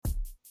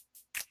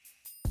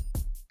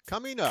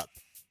Coming up.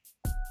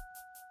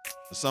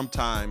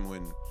 Sometime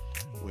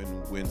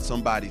when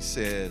somebody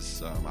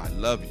says I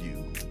love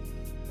you,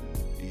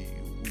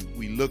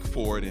 we look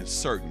for it in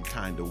certain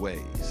kind of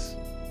ways.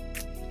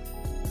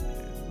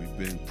 And we've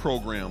been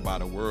programmed by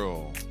the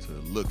world to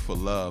look for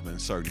love in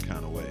certain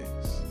kind of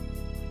ways.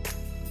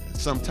 And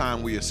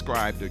sometimes we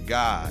ascribe to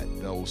God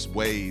those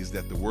ways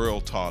that the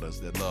world taught us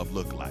that love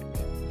looked like.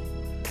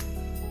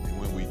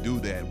 And when we do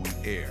that, we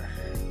err.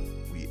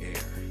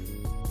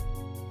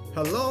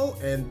 Hello,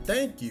 and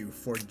thank you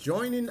for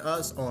joining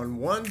us on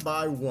One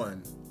by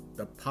One,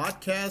 the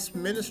podcast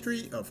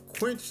ministry of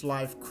Quench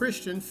Life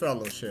Christian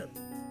Fellowship.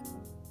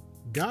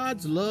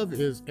 God's love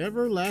is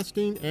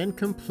everlasting and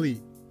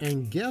complete,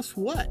 and guess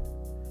what?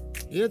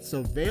 It's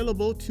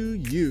available to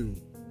you.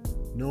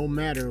 No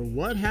matter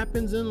what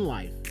happens in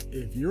life,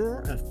 if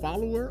you're a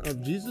follower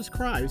of Jesus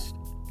Christ,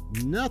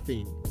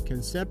 nothing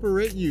can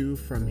separate you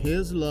from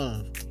His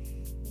love.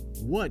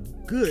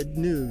 What good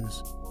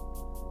news!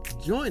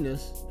 Join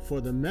us for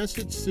the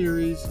message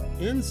series,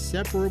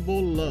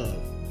 Inseparable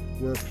Love,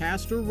 where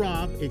Pastor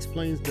Rob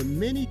explains the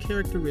many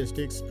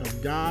characteristics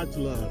of God's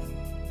love.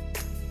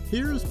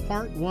 Here's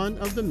part 1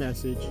 of the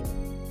message,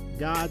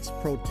 God's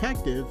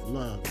protective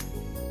love.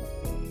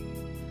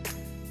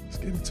 Let's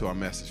get into our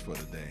message for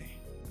today.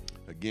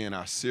 Again,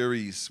 our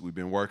series we've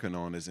been working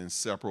on is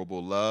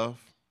Inseparable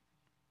Love,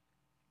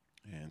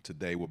 and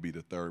today will be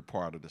the third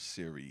part of the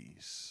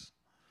series.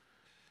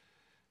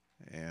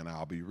 And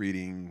I'll be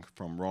reading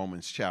from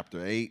Romans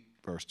chapter 8,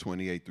 verse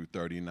 28 through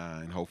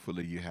 39.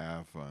 Hopefully you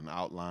have an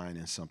outline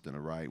and something to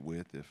write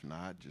with. If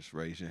not, just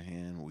raise your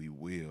hand. We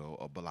will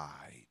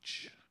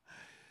oblige.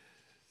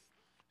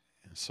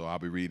 And so I'll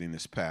be reading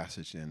this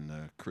passage in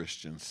the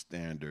Christian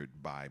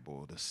Standard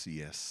Bible, the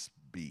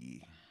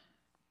CSB.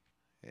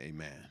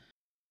 Amen.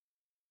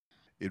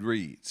 It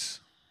reads,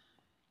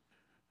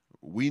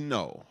 "We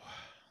know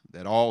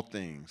that all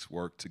things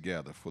work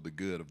together for the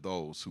good of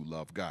those who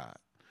love God,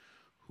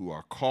 who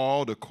are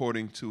called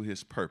according to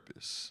His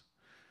purpose.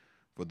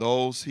 For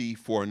those He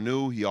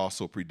foreknew, He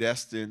also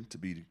predestined to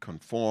be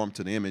conformed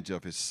to the image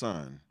of His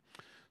Son,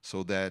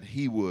 so that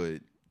He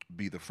would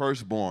be the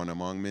firstborn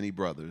among many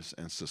brothers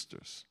and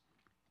sisters.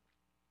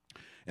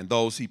 And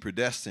those He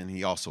predestined,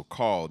 He also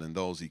called, and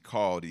those He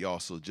called, He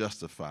also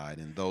justified,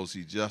 and those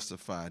He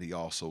justified, He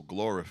also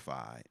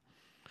glorified.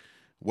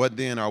 What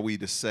then are we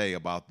to say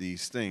about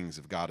these things?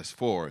 If God is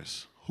for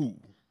us,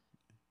 who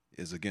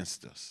is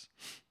against us?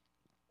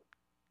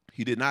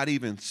 He did not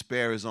even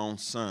spare His own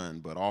Son,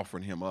 but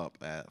offered Him up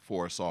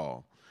for us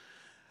all.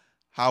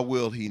 How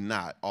will He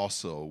not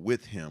also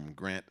with Him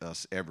grant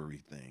us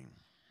everything?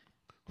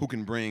 Who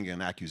can bring an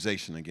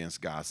accusation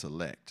against God's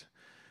elect?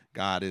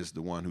 God is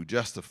the one who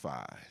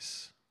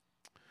justifies.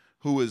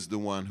 Who is the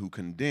one who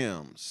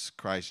condemns?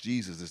 Christ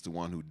Jesus is the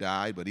one who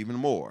died, but even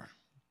more,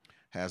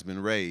 has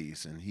been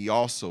raised, and He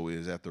also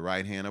is at the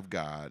right hand of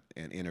God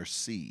and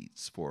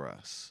intercedes for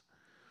us.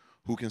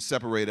 Who can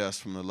separate us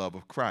from the love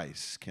of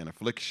Christ? Can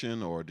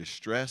affliction or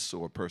distress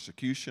or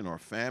persecution or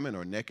famine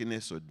or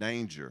nakedness or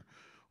danger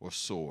or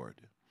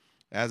sword?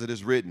 As it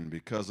is written,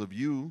 because of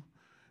you,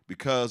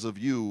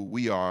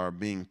 we are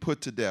being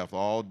put to death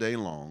all day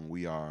long.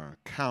 We are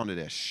counted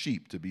as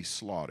sheep to be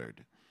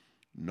slaughtered.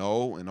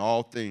 No, in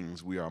all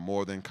things we are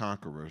more than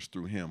conquerors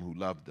through Him who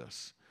loved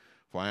us.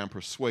 For I am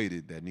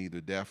persuaded that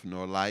neither death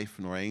nor life,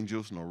 nor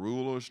angels, nor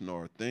rulers,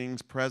 nor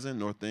things present,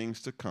 nor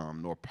things to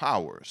come, nor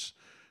powers,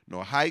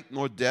 nor height,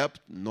 nor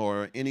depth,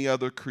 nor any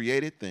other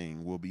created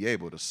thing will be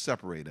able to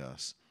separate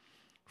us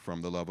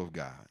from the love of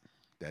God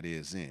that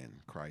is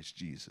in Christ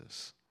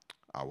Jesus,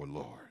 our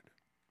Lord."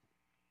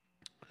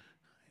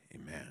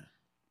 Amen.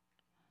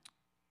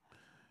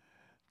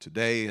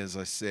 Today, as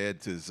I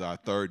said, is our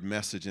third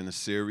message in the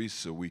series.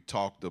 So we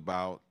talked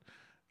about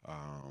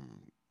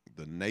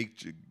the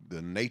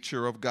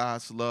nature of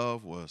God's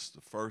love was the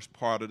first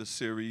part of the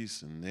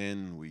series, and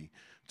then we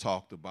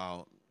talked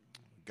about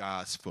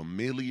God's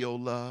familial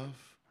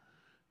love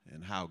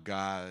and how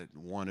God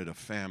wanted a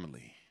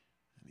family,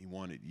 and He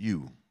wanted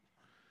you,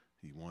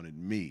 He wanted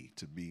me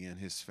to be in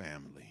His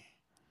family.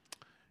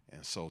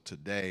 And so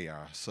today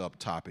our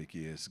subtopic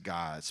is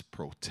God's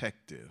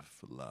protective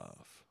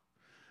love.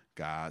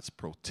 God's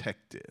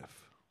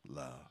protective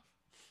love.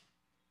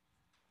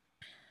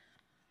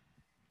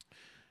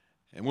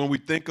 And when we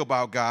think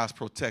about God's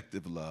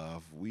protective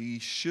love, we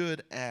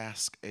should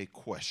ask a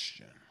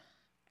question.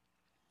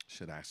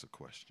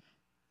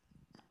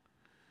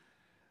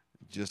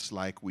 Just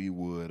like we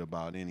would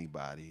about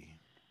anybody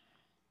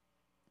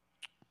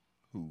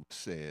who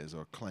says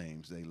or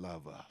claims they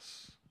love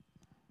us.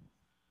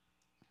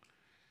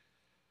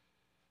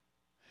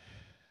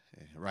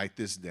 Write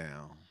this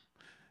down.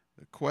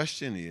 The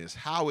question is,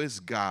 how is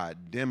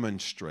God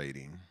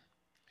demonstrating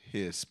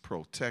His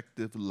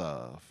protective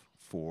love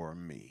for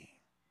me?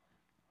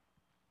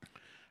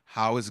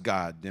 How is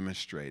God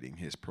demonstrating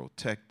His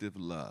protective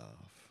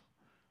love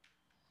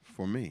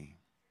for me?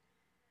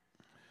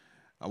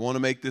 I want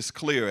to make this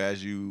clear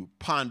as you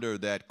ponder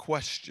that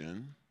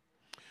question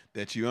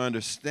that you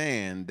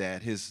understand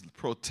that his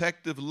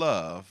protective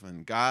love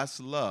and God's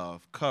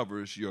love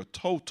covers your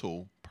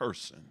total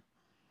person.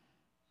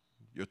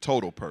 Your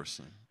total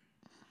person.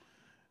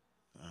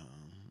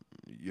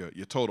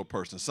 Your total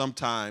person.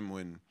 Sometime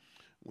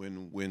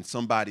when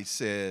somebody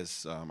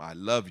says, I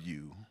love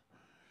you,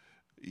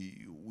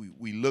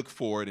 we look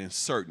for it in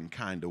certain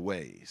kind of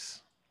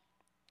ways.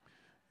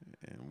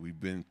 And we've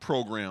been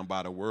programmed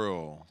by the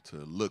world to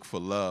look for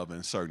love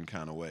in certain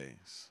kind of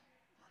ways.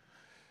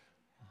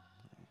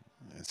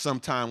 And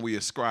sometimes we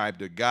ascribe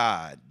to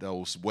God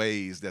those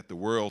ways that the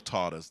world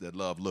taught us that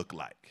love looked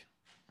like.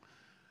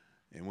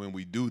 And when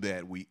we do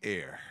that, we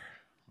err.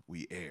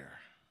 We err.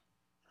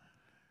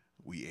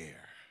 We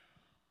err.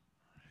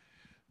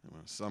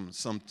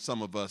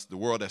 Some of us, the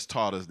world has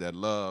taught us that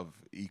love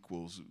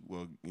equals,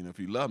 well, if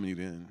you love me,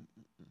 then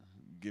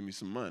give me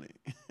some money.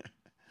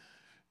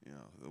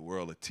 The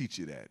world will teach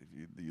you that.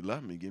 If you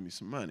love me, give me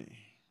some money.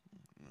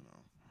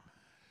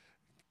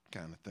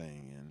 Kind of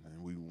thing.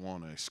 And we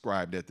want to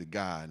ascribe that to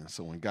God. And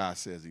so when God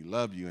says he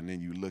loves you, and then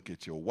you look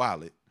at your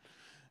wallet,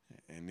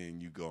 and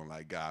then you go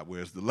like, God,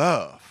 where's the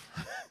love?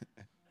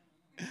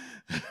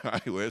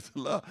 Right, where's the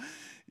love?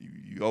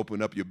 You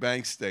open up your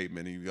bank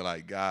statement and you're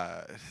like,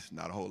 God,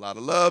 not a whole lot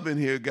of love in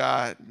here,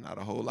 God. Not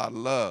a whole lot of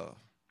love.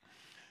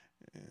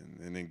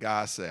 And then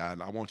God say, I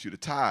want you to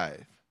tithe.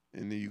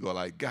 And then you go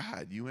like,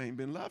 God, you ain't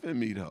been loving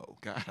me though.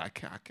 God, I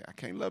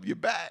can't love you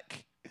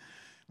back.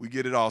 We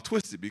get it all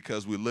twisted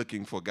because we're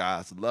looking for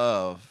God's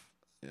love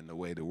in the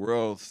way the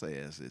world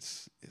says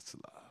it's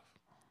love.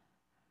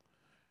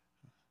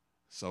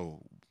 So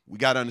we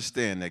got to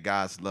understand that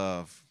God's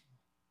love,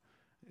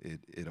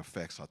 it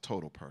affects our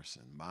total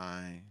person,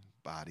 mind,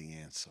 body,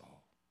 and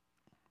soul.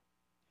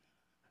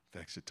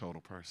 Affects your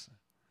total person.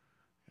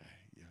 Okay?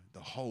 Yeah,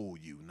 the whole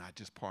you, not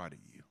just part of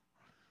you.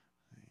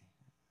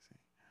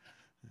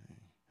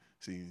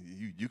 See,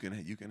 you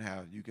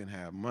can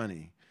have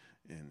money,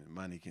 and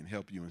money can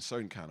help you in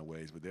certain kind of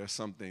ways, but there are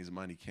some things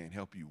money can't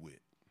help you with.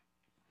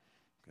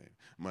 Okay?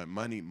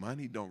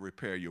 Money don't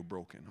repair your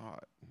broken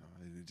heart. No,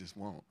 it just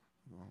won't.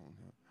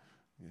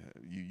 Yeah,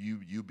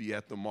 you be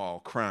at the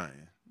mall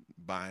crying,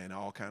 buying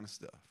all kind of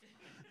stuff.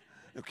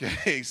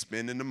 Okay,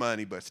 spending the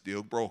money, but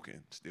still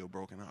broken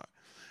heart.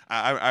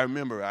 I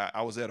remember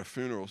I was at a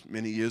funeral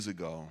many years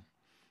ago,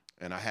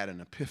 and I had an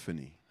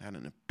epiphany. At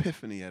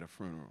a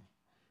funeral.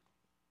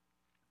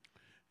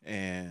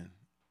 And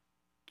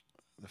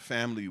the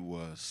family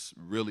was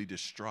really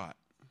distraught,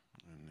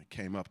 and they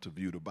came up to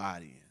view the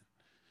body, and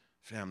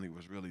family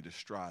was really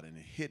distraught, and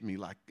it hit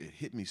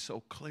me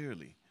so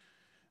clearly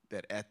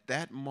that at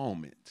that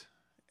moment,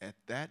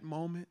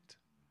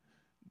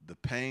 the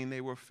pain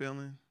they were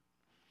feeling,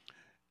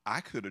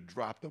 I could have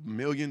dropped $1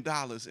 million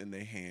in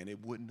their hand.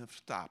 It wouldn't have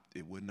stopped.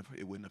 It wouldn't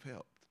have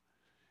helped.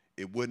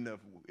 It wouldn't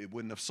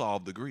have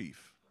solved the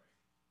grief.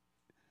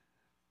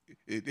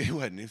 It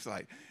wasn't. It's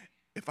like,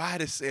 if I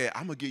had said,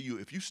 I'm going to give you,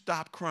 if you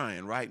stop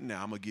crying right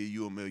now, I'm going to give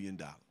you $1 million.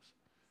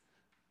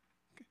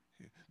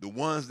 The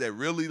ones that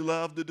really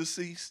love the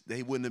deceased,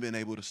 they wouldn't have been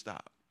able to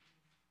stop.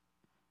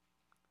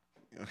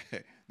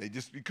 Okay, they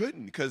just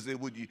couldn't, because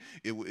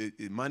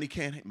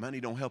money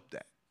don't help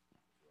that.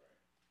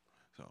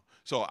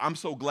 So I'm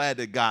so glad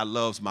that God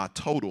loves my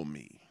total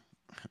me.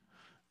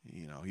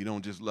 He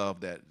don't just love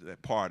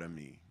that part of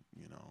me.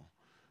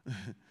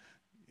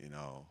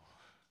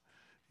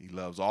 He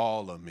loves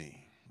all of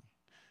me.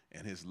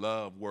 And his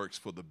love works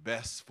for the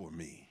best for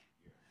me,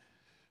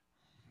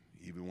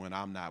 even when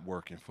I'm not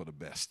working for the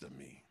best of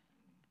me.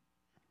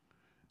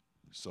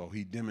 So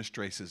he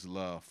demonstrates his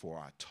love for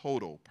our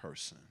total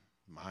person,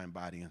 mind,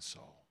 body, and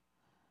soul.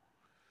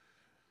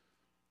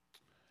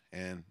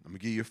 And I'm going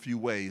to give you a few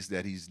ways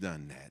that he's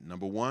done that.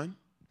 Number one,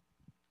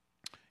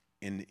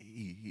 and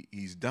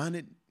he's done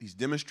it, he's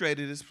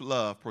demonstrated his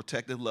love,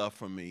 protective love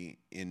for me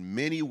in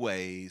many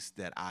ways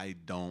that I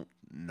don't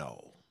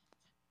know.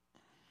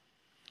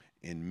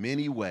 In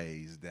many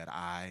ways that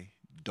I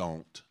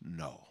don't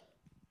know.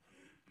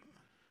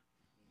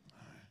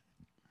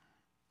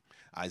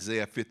 Right.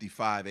 Isaiah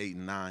 55, 8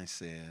 and 9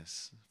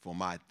 says, for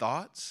my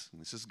thoughts,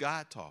 this is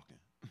God talking,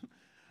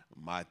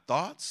 my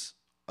thoughts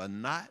are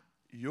not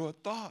your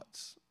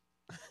thoughts.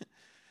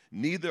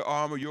 Neither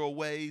are your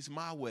ways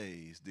my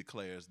ways,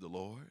 declares the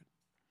Lord.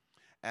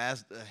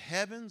 As the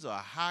heavens are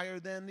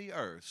higher than the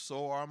earth,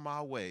 so are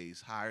my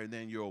ways higher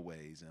than your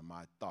ways, and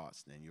my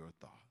thoughts than your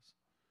thoughts.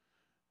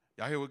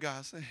 Y'all hear what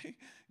God say?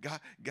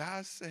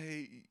 God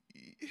say,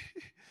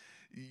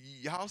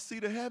 y'all see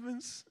the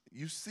heavens?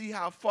 You see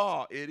how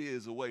far it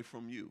is away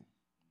from you.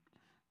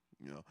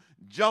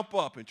 Jump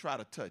up and try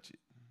to touch it.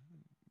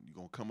 You're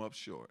going to come up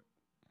short.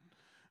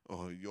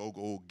 Or you'll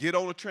go get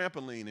on a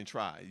trampoline and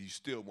try it. You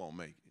still won't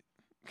make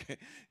it. Okay?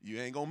 You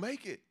ain't going to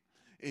make it.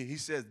 And he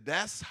says,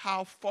 that's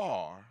how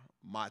far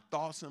my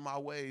thoughts and my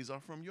ways are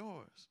from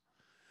yours.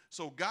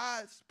 So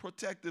God's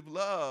protective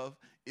love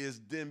is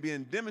then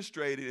being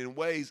demonstrated in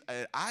ways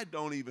that I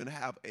don't even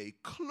have a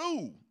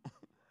clue,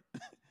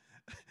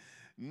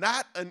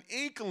 not an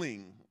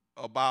inkling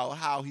about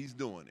how he's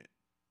doing it.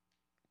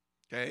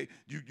 Okay,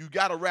 you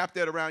got to wrap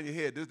that around your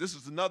head. This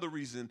is another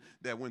reason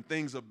that when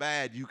things are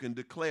bad, you can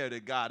declare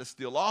that God is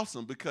still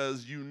awesome,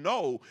 because you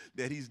know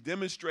that he's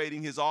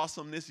demonstrating his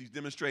awesomeness. He's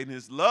demonstrating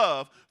his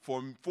love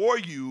for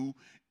you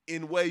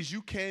in ways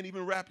you can't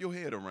even wrap your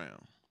head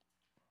around.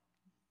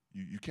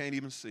 You can't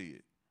even see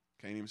it.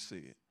 Can't even see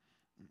it.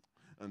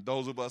 And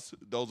those of us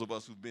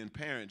who've been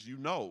parents,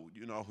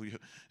 when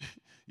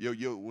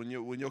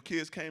your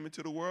kids came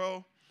into the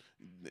world,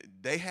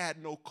 they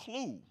had no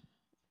clue.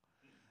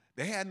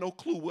 They had no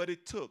clue what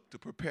it took to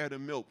prepare the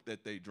milk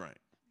that they drank.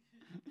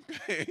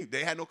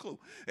 They had no clue.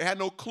 They had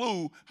no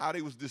clue how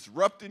they was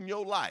disrupting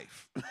your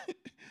life.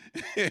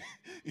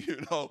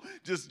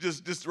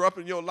 Just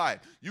disrupting your life.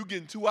 You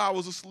getting 2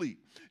 hours of sleep,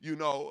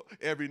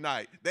 every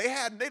night. They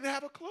didn't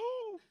have a clue.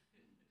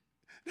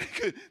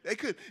 They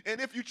could.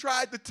 And if you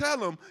tried to tell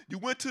them, you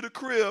went to the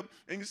crib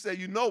and you say,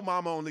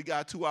 mama only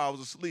got 2 hours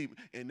of sleep,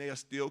 and they'll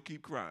still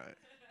keep crying.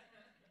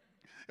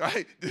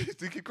 Right?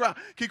 keep crying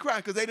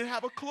because they didn't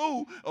have a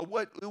clue of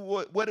what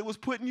it was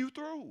putting you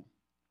through.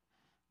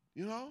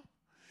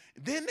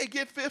 Then they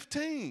get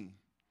 15,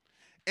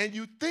 and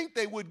you think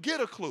they would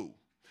get a clue.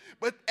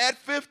 But at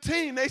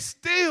 15, they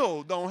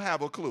still don't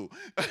have a clue.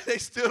 They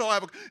still don't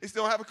have a clue. They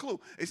still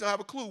have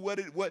a clue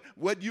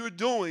what you're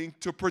doing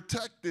to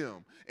protect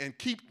them and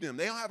keep them.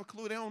 They don't have a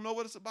clue. They don't know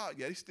what it's about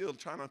yet. They're still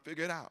trying to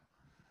figure it out.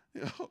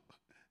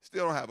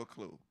 Still don't have a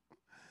clue.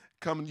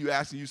 Coming to you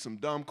asking you some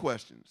dumb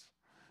questions.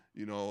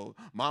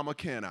 Mama,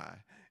 can I?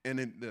 And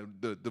then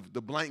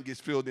the blank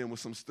gets filled in with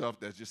some stuff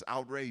that's just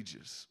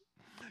outrageous.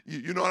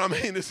 You know what I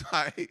mean? It's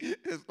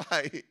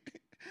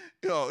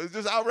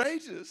just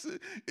outrageous.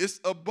 It's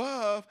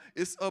above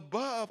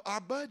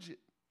our budget.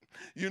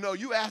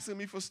 You asking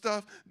me for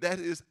stuff that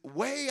is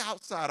way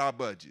outside our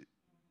budget.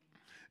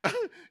 I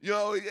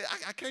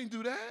can't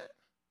do that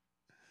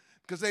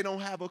because they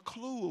don't have a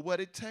clue of what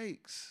it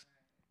takes.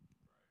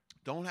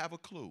 Don't have a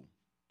clue.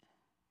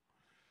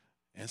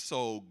 And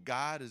so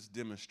God is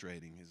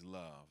demonstrating his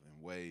love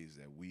in ways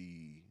that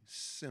we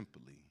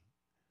simply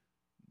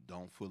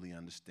don't fully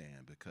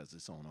understand because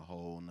it's on a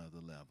whole nother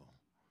level.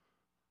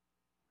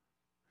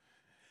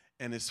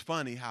 And it's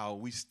funny how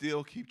we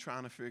still keep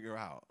trying to figure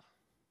out.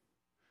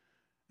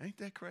 Ain't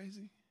that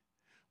crazy?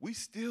 We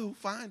still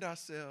find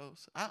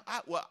ourselves. I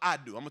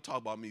do. I'm going to talk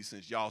about me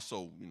since y'all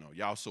so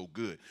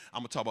good.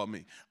 I'm going to talk about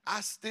me.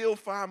 I still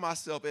find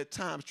myself at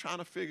times trying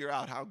to figure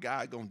out how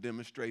God going to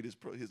demonstrate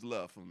his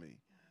love for me.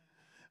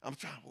 I'm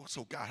trying,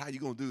 so God, how you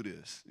going to do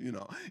this?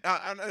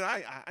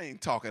 I ain't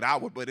talking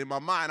outward, but in my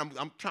mind,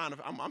 I'm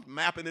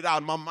mapping it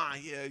out in my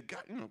mind. Yeah,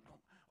 God,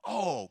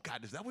 oh,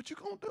 God, is that what you're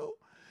going to do?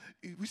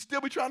 We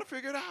still be trying to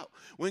figure it out.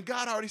 When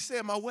God already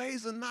said, my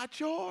ways are not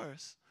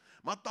yours.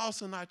 My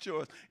thoughts are not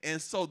yours.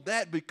 And so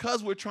that,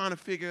 because we're trying to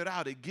figure it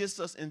out, it gets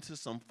us into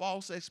some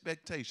false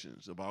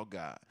expectations about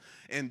God.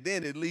 And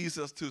then it leads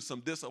us to some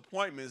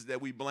disappointments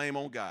that we blame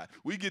on God.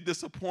 We get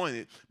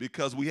disappointed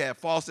because we have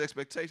false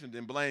expectations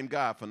and blame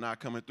God for not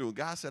coming through.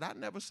 God said, I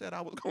never said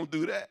I was going to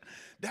do that.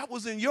 That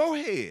was in your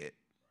head.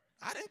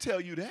 I didn't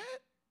tell you that.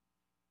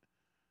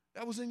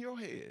 That was in your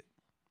head.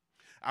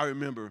 I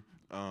remember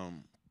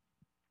when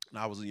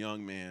I was a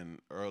young man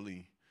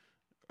early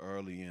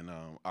in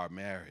our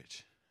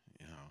marriage.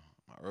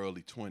 My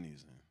early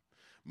 20s, and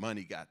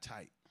money got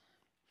tight.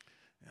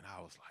 And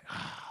I was like,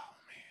 oh,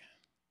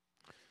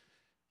 man,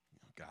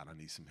 God, I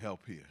need some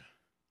help here.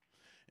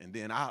 And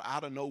then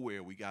out of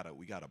nowhere, we got a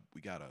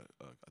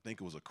I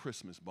think it was a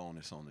Christmas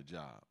bonus on the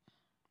job,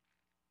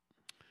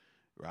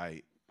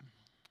 right?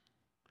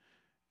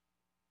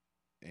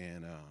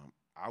 And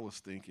I was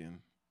still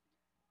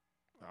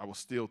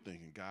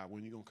thinking, God,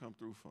 when are you going to come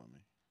through for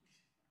me?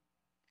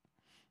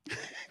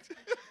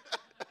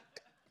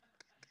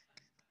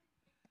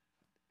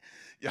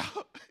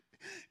 Y'all.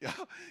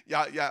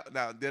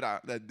 Now, did I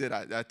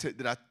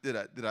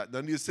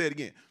need to say it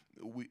again?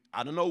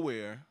 Out of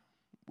nowhere,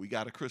 we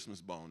got a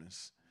Christmas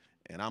bonus,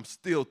 and I'm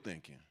still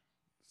thinking,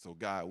 so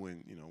God,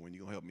 when you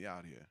gonna help me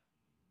out here?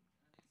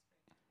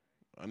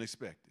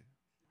 Unexpected.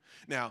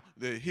 Now,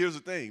 here's the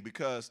thing,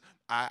 because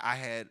I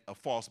had a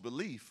false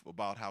belief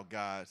about how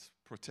God's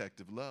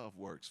protective love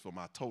works for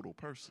my total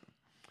person.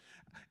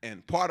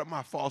 And part of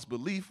my false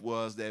belief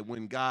was that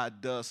when God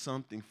does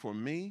something for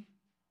me,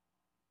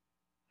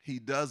 he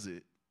does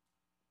it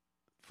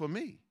for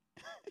me.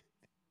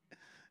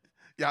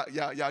 Y'all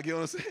get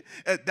what I'm saying?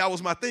 That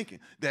was my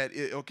thinking. That,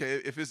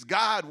 if it's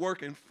God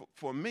working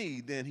for me,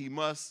 then he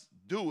must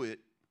do it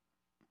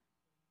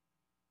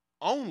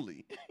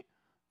only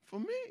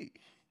for me.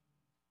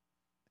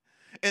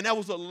 And that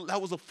was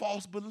a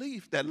false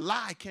belief. That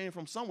lie came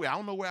from somewhere. I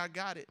don't know where I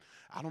got it.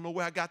 I don't know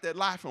where I got that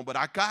lie from, but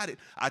I got it.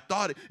 I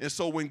thought it. And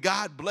so when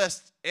God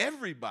blessed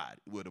everybody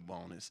with a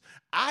bonus,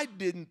 I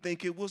didn't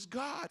think it was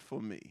God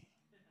for me.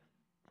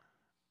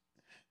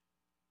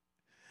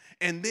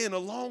 And then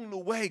along the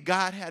way,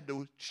 God had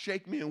to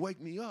shake me and wake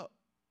me up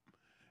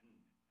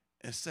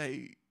and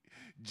say,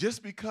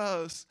 just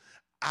because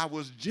I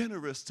was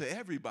generous to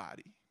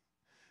everybody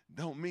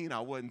don't mean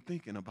I wasn't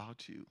thinking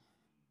about you.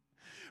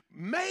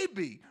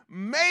 maybe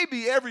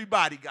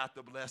everybody got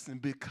the blessing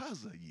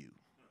because of you.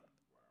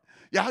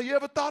 Y'all, you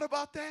ever thought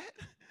about that?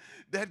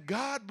 That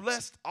God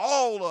blessed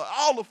all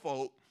the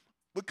folk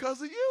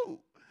because of you.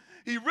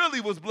 He really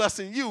was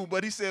blessing you,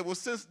 but he said, well,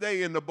 since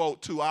they in the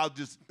boat too, I'll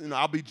just,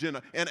 I'll be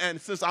generous. And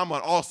since I'm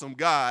an awesome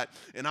God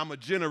and I'm a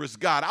generous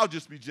God, I'll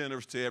just be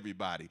generous to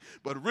everybody.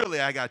 But really,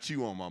 I got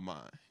you on my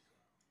mind.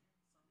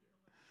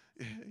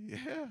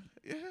 Yeah.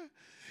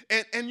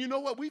 And you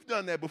know what? We've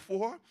done that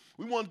before.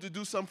 We wanted to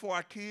do something for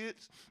our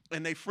kids,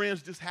 and their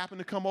friends just happened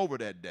to come over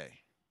that day.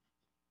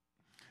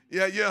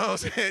 Yeah, you know what I'm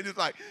saying? It's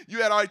like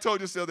you had already told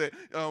yourself that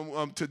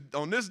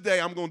on this day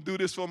I'm going to do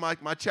this for my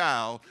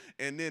child,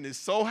 and then it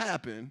so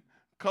happened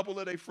a couple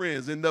of their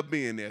friends end up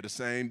being there the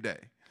same day.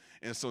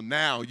 And so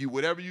now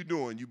whatever you're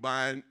doing, you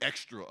buying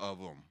extra of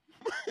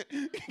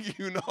them,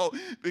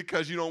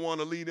 because you don't want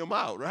to leave them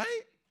out,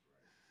 right?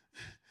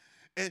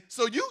 And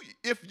so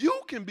if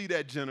you can be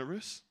that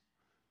generous,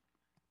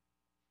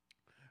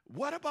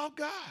 what about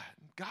God?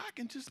 God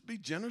can just be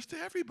generous to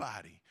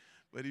everybody.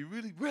 But he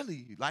really,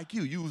 really, like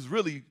you was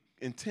really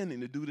intending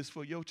to do this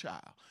for your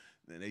child.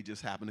 And they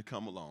just happened to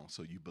come along,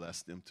 so you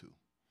blessed them too.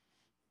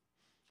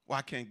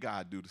 Why can't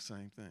God do the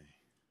same thing?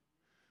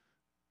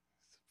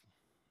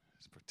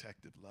 It's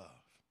protective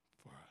love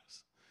for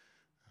us.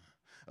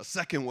 A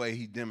second way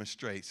he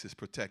demonstrates his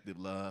protective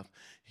love,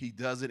 he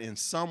does it in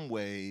some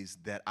ways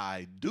that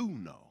I do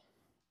know.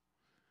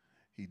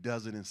 He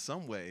does it in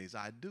some ways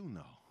I do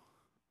know.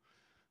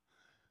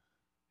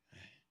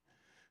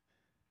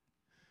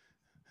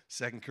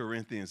 2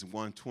 Corinthians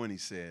 1:20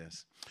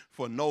 says,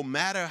 for no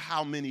matter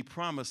how many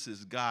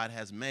promises God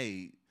has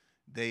made,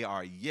 they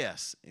are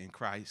yes in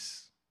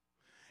Christ.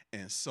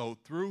 And so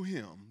through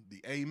him, the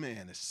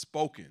amen is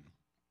spoken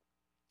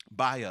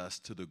by us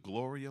to the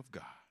glory of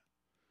God.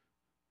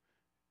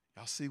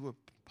 Y'all see what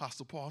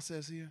Apostle Paul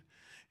says here?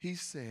 He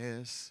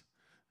says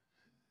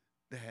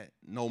that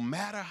no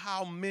matter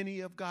how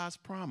many of God's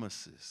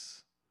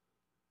promises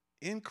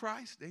in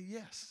Christ, they're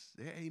yes,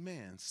 they're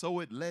amen.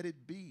 So let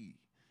it be.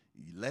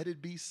 Let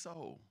it be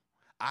so.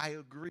 I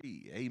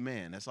agree.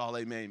 Amen. That's all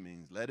amen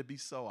means. Let it be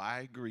so.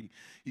 I agree.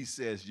 He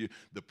says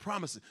the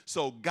promises.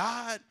 So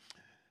God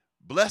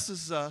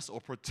blesses us or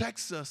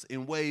protects us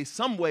in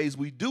some ways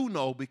we do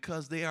know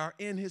because they are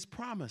in his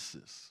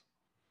promises.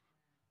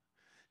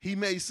 He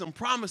made some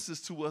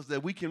promises to us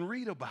that we can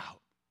read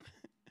about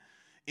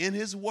in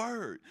his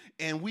word.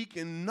 And we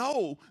can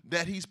know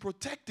that he's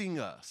protecting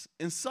us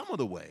in some of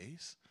the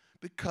ways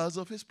because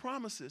of his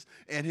promises.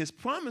 And his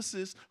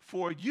promises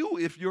for you,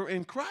 if you're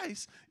in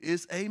Christ,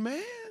 is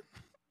amen.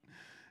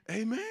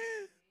 Amen.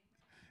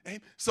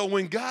 So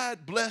when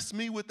God blessed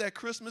me with that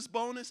Christmas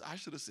bonus, I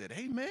should have said,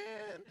 amen.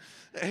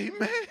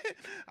 Amen.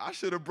 I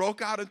should have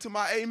broke out into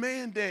my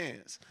amen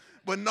dance.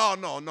 But no,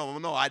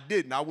 I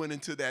didn't. I went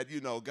into that,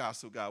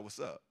 God, what's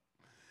up?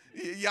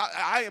 Y'all,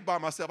 I ain't by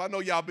myself. I know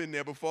y'all been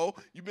there before.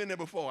 You've been there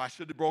before. I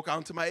should have broke out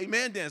into my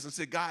amen dance and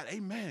said, God,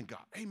 amen,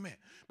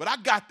 But I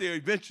got there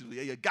eventually.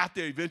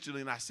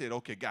 And I said,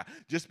 okay, God,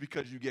 just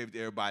because you gave it to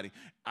everybody,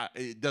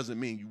 it doesn't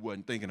mean you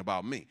wasn't thinking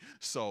about me.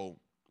 So,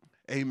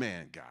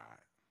 amen, God.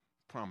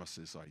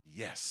 Promises are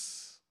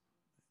yes,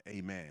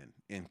 amen,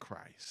 in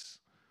Christ.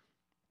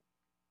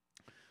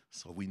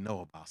 So we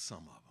know about some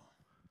of them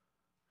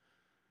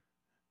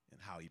and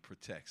how he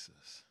protects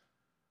us.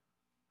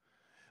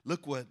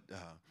 Look what,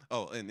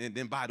 and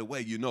then by the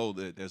way, you know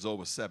that there's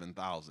over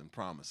 7,000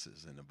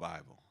 promises in the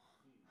Bible.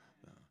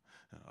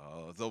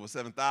 It's over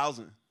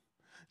 7,000,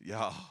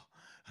 y'all.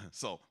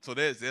 So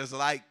there's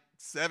like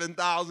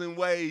 7,000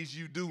 ways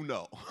you do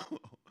know.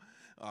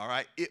 All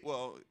right.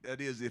 That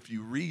is if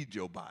you read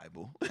your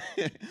Bible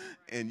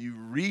and you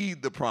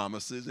read the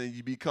promises and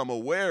you become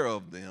aware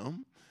of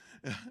them.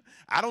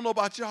 I don't know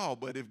about y'all,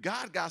 but if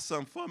God got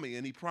something for me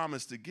and he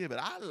promised to give it,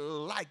 I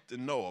like to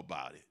know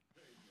about it.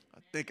 I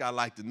think I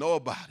like to know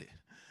about it.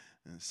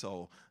 And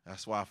so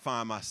that's why I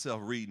find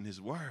myself reading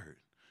his word,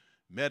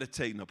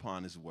 meditating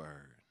upon his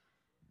word,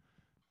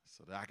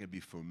 so that I can be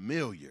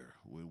familiar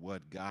with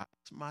what God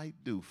might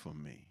do for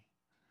me.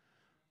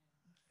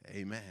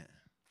 Amen.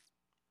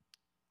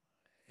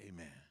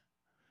 Amen.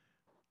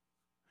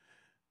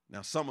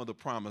 Now, some of the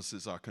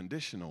promises are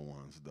conditional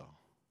ones, though.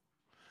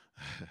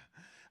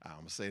 I'm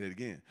going to say that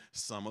again.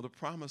 Some of the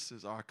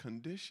promises are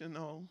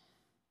conditional.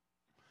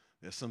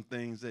 There's some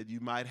things that you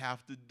might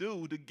have to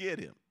do to get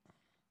him.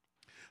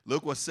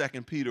 Look what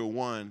 2 Peter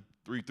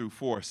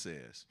 1:3-4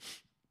 says.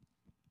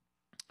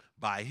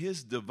 By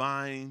his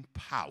divine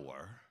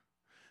power,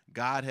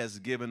 God has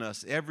given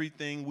us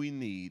everything we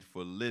need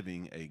for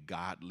living a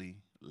godly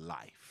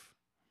life.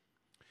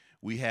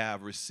 We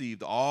have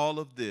received all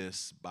of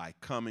this by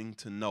coming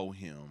to know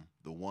him,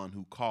 the one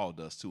who called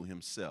us to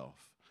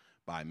himself,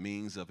 by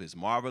means of his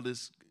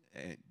marvelous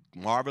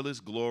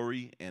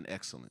glory and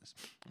excellence.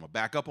 I'm going to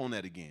back up on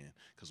that again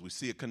because we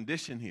see a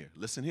condition here.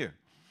 Listen here.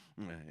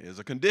 There's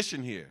a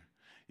condition here.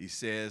 He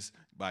says,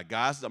 I'm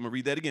going to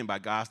read that again. By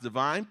God's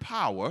divine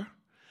power,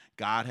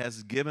 God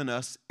has given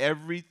us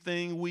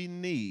everything we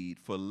need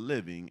for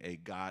living a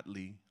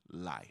godly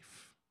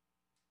life.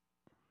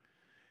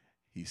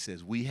 He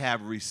says, we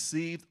have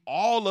received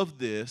all of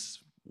this.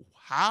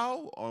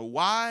 How or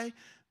why?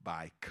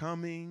 By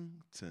coming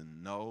to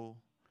know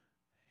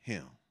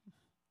him.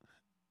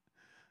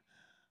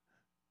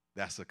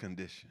 That's a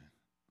condition.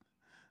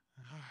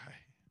 All right.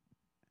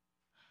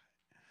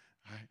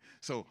 All right.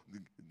 So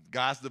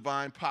God's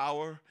divine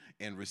power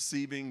and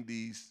receiving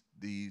these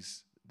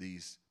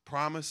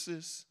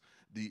promises,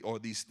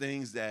 these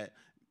things that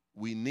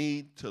we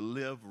need to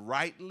live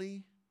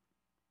rightly,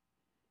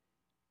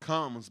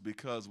 comes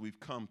because we've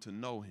come to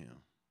know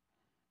him.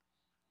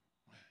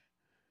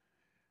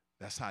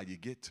 That's how you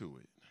get to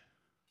it.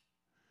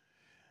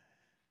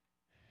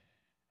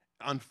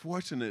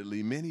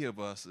 Unfortunately, many of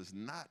us is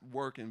not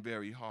working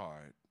very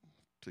hard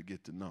to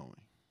get to know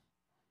him.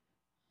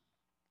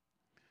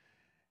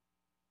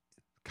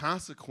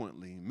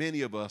 Consequently,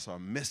 many of us are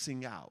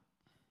missing out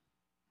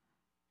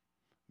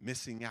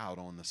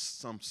on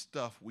some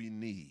stuff we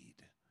need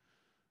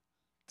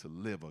to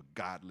live a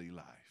godly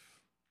life.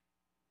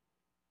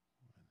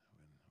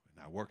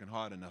 We're not working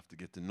hard enough to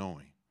get to know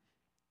him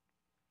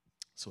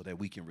so that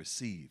we can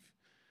receive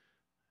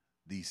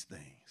these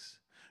things.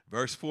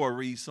 Verse 4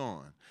 reads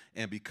on,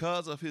 and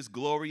because of his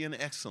glory and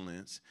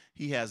excellence,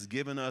 he has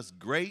given us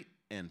great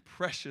and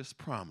precious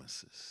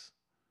promises.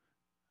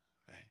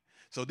 Okay?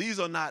 So these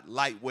are not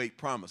lightweight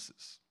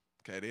promises.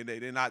 Okay,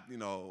 they're not,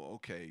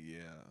 okay, yeah.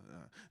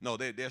 No,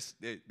 they're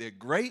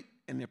great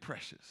and they're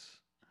precious.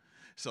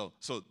 So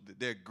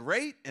they're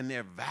great and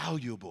they're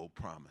valuable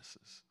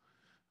promises.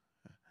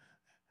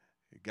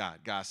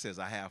 God says,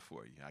 I have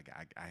for you.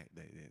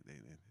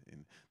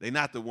 They're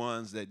not the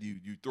ones that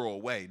you throw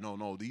away.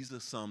 No, these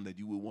are some that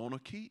you will want to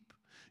keep.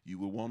 You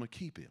will want to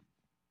keep it.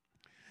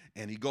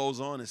 And he goes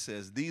on and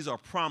says, these are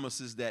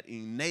promises that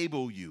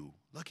enable you.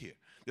 Look here.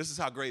 This is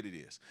how great it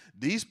is.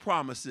 These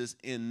promises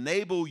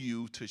enable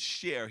you to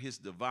share his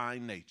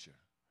divine nature.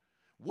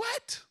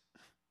 What?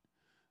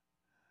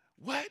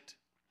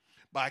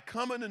 By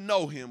coming to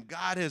know him,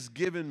 God has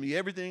given me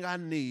everything I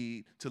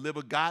need to live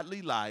a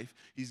godly life.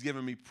 He's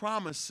given me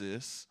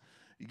promises.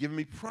 He's given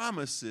me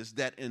promises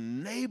that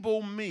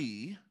enable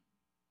me.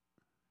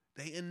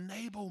 They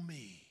enable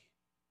me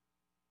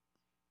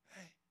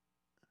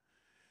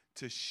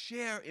to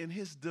share in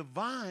his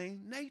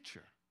divine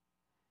nature.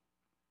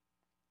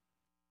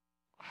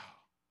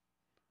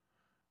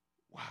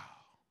 Wow.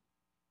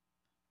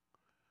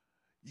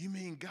 You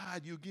mean,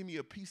 God, you'll give me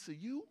a piece of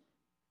you?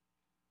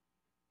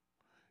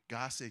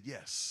 God said,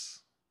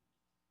 yes.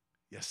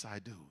 Yes, I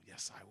do.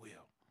 Yes, I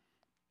will.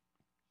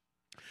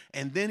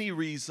 And then he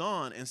reads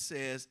on and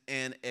says,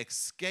 and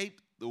escape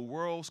the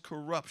world's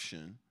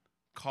corruption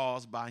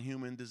caused by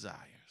human desires.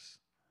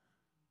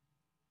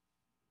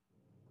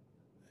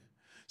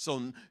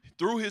 So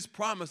through his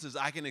promises,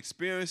 I can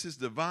experience his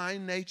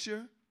divine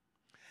nature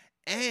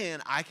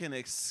and I can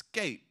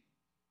escape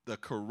the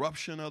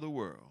corruption of the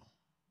world.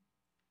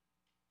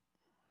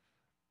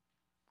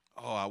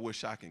 Oh, I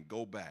wish I can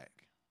go back.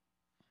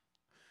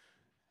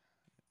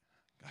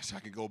 Gosh, I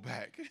can go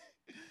back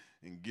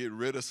and get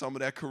rid of some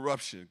of that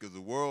corruption, because the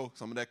world,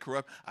 some of that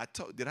corrupt.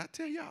 Did I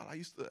tell y'all I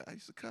used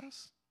to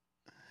cuss?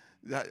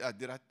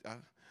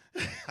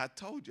 I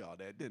told y'all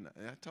that, didn't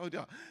I? I told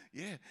y'all,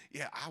 yeah.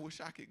 I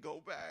wish I could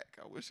go back.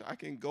 I wish I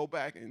can go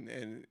back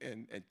and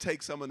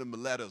take some of them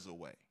letters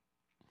away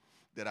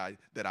that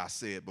I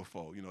said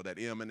before. That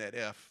M and that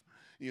F.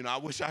 I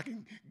wish I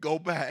can go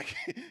back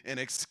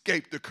and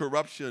escape the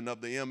corruption of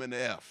the M and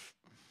the F.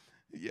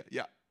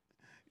 Yeah.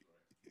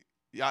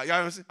 Y'all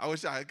understand? I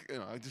wish I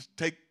just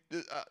take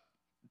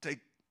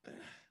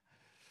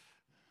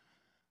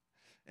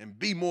and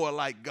be more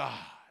like God.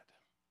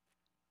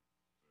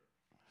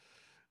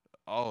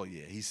 Oh,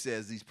 yeah. He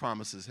says these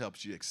promises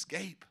helps you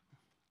escape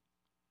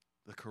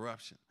the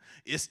corruption.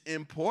 It's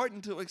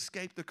important to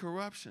escape the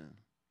corruption.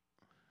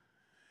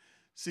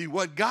 See,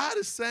 what God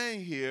is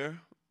saying here,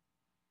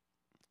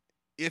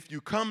 if you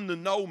come to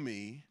know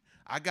me,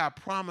 I got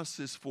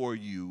promises for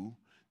you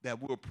that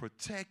will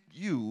protect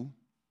you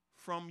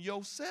from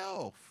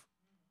yourself.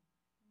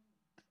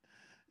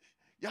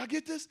 Y'all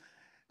get this?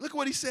 Look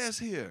what he says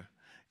here.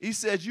 He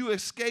says you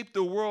escape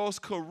the world's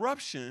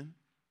corruption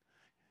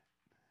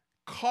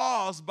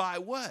caused by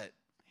what?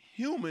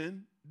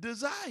 Human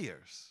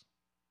desires.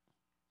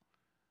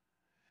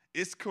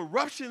 It's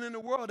corruption in the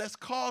world that's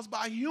caused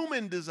by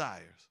human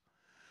desires.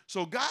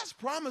 So God's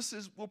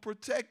promises will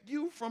protect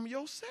you from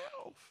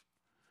yourself.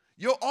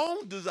 Your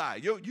own desire.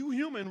 You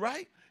human,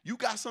 right? You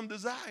got some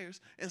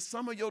desires, and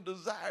some of your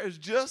desires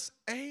just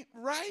ain't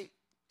right.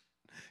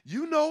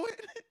 You know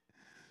it.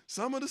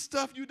 Some of the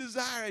stuff you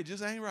desire, it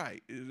just ain't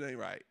right. It ain't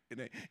right.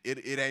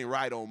 It ain't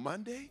right on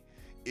Monday.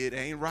 It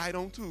ain't right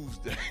on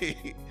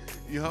Tuesday.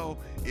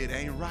 It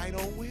ain't right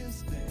on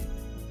Wednesday.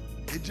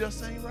 It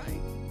just ain't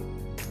right.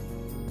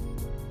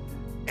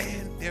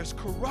 And there's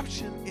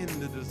corruption in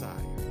the desire.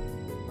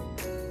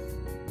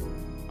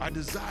 Our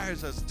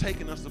desires has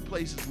taken us to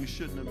places we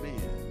shouldn't have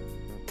been.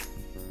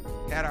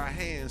 Had our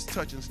hands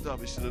touching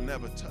stuff it should have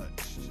never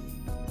touched.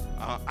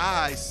 Our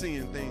eyes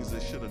seeing things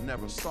that should have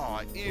never saw.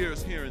 Our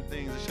ears hearing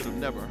things that should have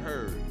never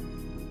heard.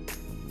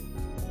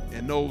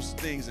 And those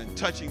things and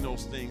touching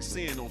those things,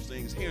 seeing those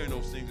things, hearing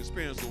those things,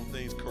 experiencing those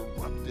things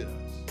corrupted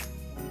us.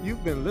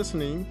 You've been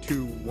listening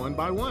to One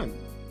by One.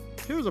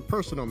 Here's a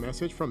personal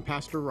message from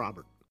Pastor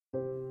Robert.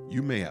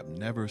 You may have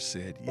never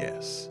said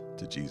yes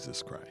to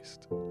Jesus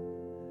Christ.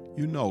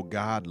 You know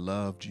God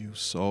loved you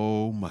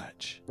so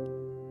much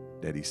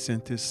that he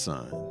sent his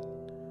son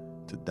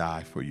to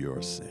die for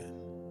your sin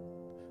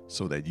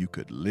so that you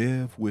could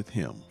live with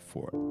him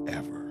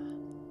forever.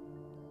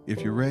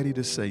 If you're ready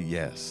to say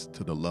yes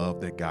to the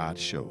love that God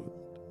showed,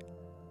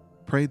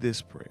 pray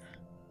this prayer.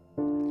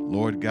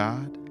 Lord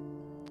God,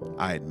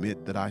 I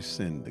admit that I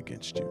sinned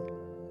against you.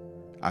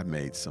 I've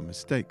made some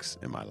mistakes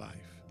in my life.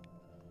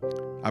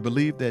 I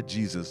believe that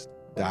Jesus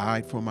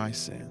died for my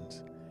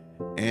sins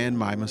and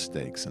my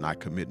mistakes, and I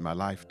commit my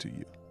life to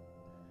you.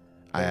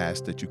 I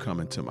ask that you come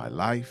into my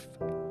life,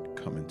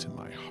 come into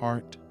my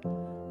heart,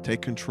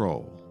 take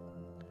control,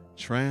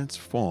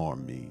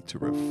 transform me to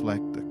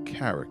reflect the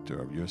character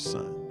of your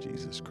Son,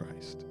 Jesus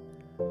Christ.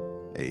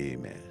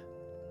 Amen.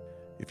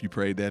 If you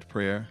prayed that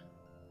prayer,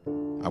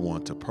 I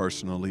want to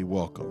personally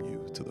welcome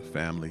you to the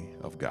family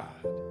of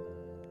God.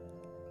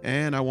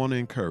 And I want to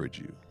encourage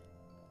you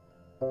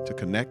to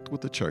connect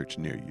with the church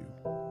near you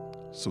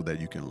so that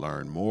you can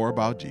learn more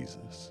about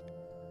Jesus,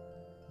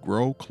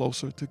 grow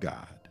closer to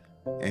God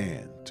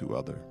and to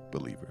other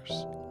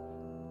believers.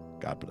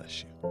 God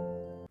bless you.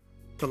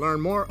 To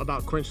learn more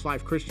about Quench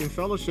Life Christian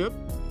Fellowship,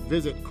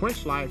 visit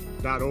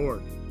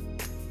quenchlife.org.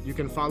 You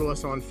can follow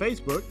us on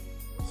Facebook,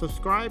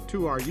 subscribe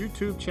to our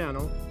YouTube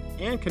channel,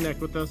 and connect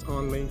with us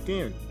on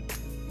LinkedIn.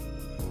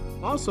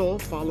 Also,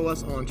 follow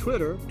us on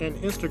Twitter and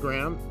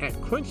Instagram at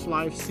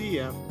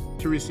QuenchLifeCF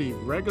to receive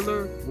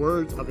regular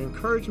words of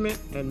encouragement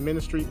and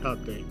ministry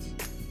updates.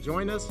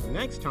 Join us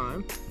next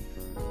time.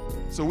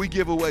 So we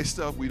give away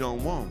stuff we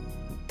don't want.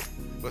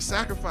 But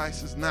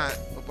sacrifice is not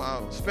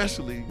about,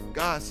 especially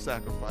God's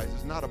sacrifice,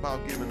 is not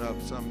about giving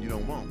up something you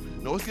don't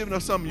want. No, it's giving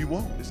up something you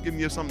want. It's giving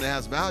you something that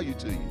has value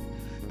to you.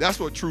 That's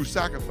what true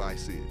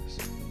sacrifice is.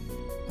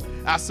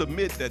 I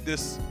submit that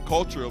this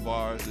culture of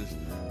ours is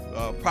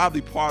probably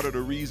part of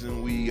the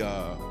reason we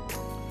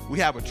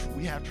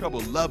have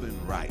trouble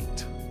loving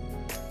right,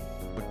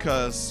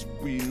 because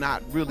we're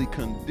not really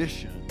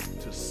conditioned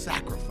to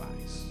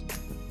sacrifice,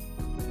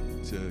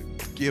 to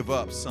give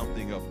up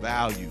something of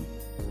value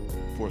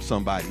for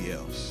somebody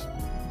else.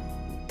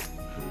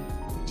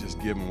 Just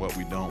give them what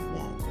we don't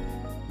want.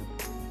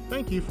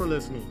 Thank you for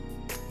listening.